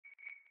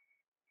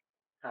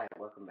Hi,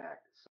 welcome back.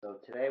 So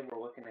today we're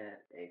looking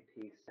at a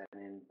piece sent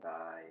in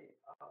by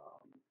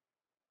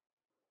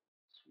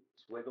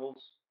Swiggles,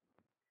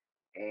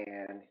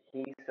 and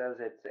he says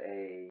it's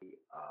a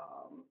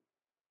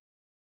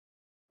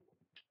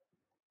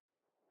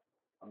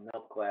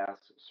milk glass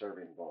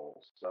serving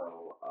bowl.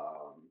 So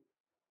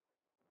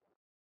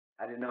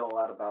I didn't know a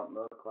lot about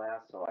milk glass,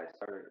 so I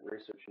started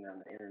researching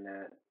on the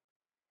internet,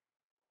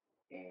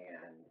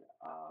 and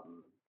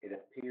it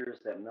appears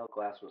that milk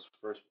glass was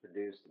first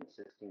produced in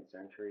the 16th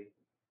century.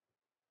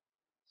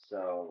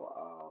 So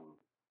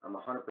I'm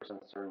 100%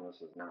 certain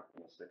this is not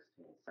from the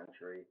 16th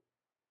century.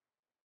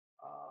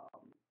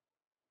 Um,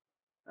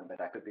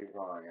 but I could be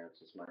wrong. It's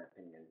just my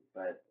opinion.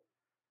 But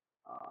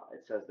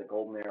it says the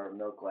golden era of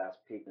milk glass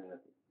peaked in the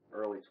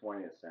early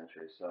 20th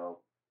century. So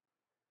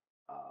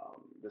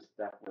this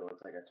definitely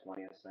looks like a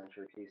 20th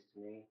century piece to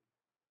me.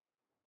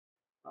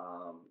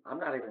 I'm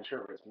not even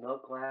sure if it's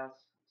milk glass,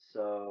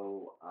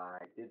 so I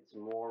did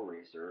some more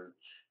research,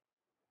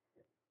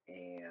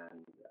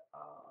 and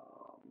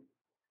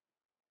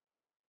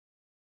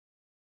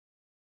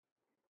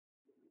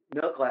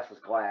milk glass is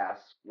glass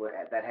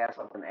that has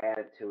something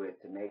added to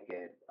it to make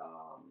it,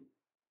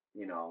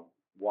 you know,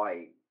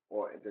 white.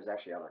 Or there's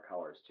actually other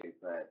colors too,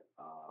 but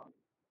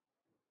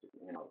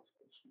you know,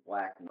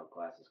 black milk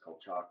glass is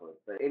called chocolate.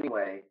 But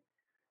anyway,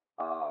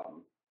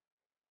 um,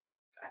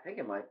 I think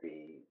it might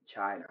be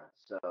China.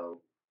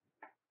 So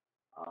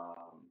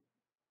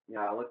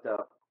I looked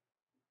up,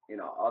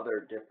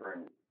 other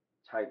different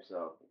types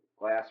of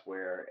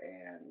glassware,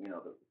 and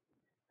the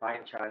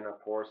fine china,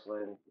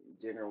 porcelain,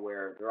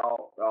 dinnerware. They're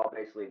all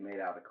basically made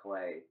out of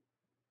clay.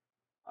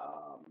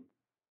 Um,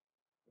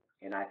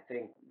 and I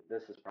think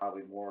this is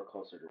probably more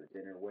closer to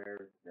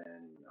dinnerware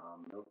than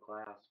milk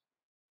glass.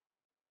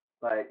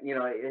 But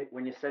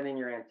when you send in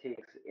your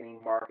antiques, any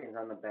markings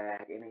on the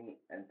back, any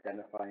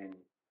identifying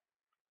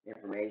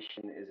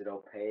information, is it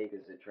opaque?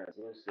 Is it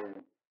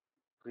translucent?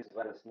 Please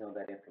let us know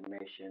that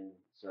information.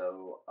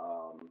 So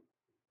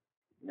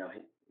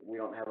we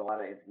don't have a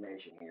lot of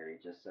information here. He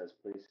just says,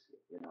 please,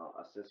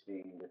 assist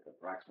me with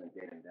approximate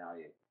date and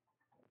value,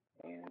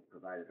 and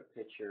provided a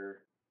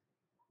picture.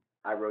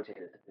 I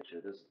rotated the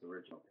picture. This is the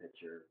original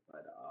picture,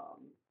 but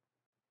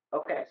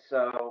okay.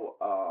 So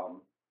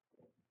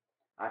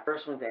I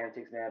first went to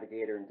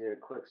AntiquesNavigator and did a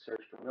quick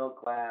search for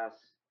milk glass.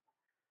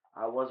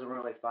 I wasn't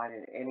really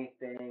finding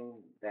anything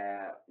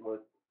that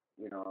looked,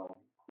 you know,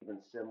 even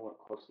similar,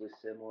 closely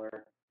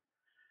similar.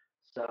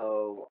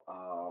 So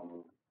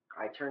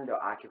I turned to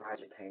Occupy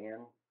Japan,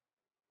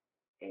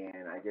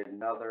 and I did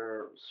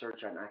another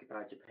search on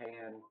Occupy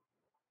Japan,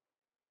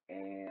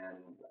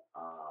 and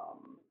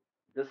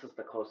this is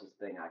the closest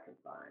thing I can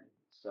find.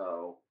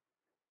 So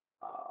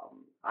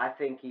I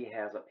think he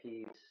has a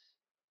piece,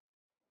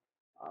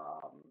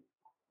 um,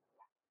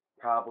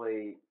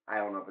 probably, I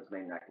don't know if it's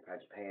made in Occupy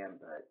Japan,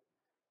 but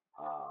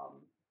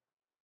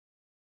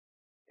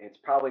it's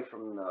probably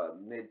from the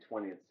mid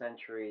 20th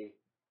century,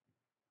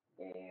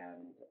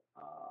 and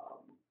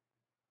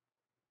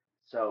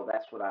so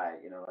that's what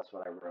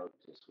I wrote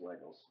to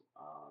Swiegels.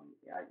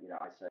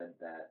 I said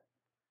that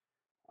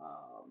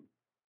um,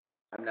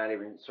 I'm not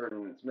even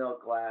certain it's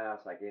milk glass.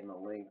 I gave him a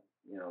link,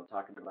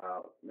 talking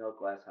about milk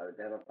glass, how to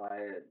identify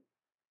it,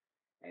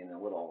 and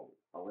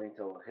a link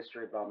to a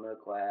history about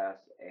milk glass,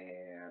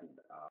 and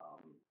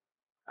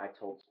I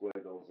told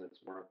Squiggles it's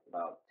worth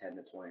about $10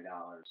 to $20,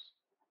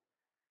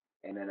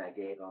 and then I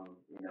gave him,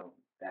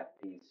 that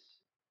piece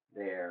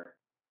there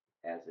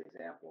as an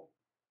example.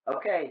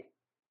 Okay,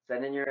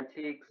 send in your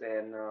antiques,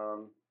 and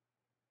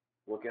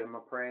we'll get them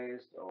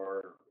appraised,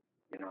 or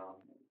you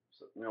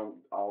know,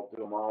 I'll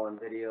do them all in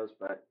videos.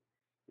 But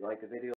if you like the video,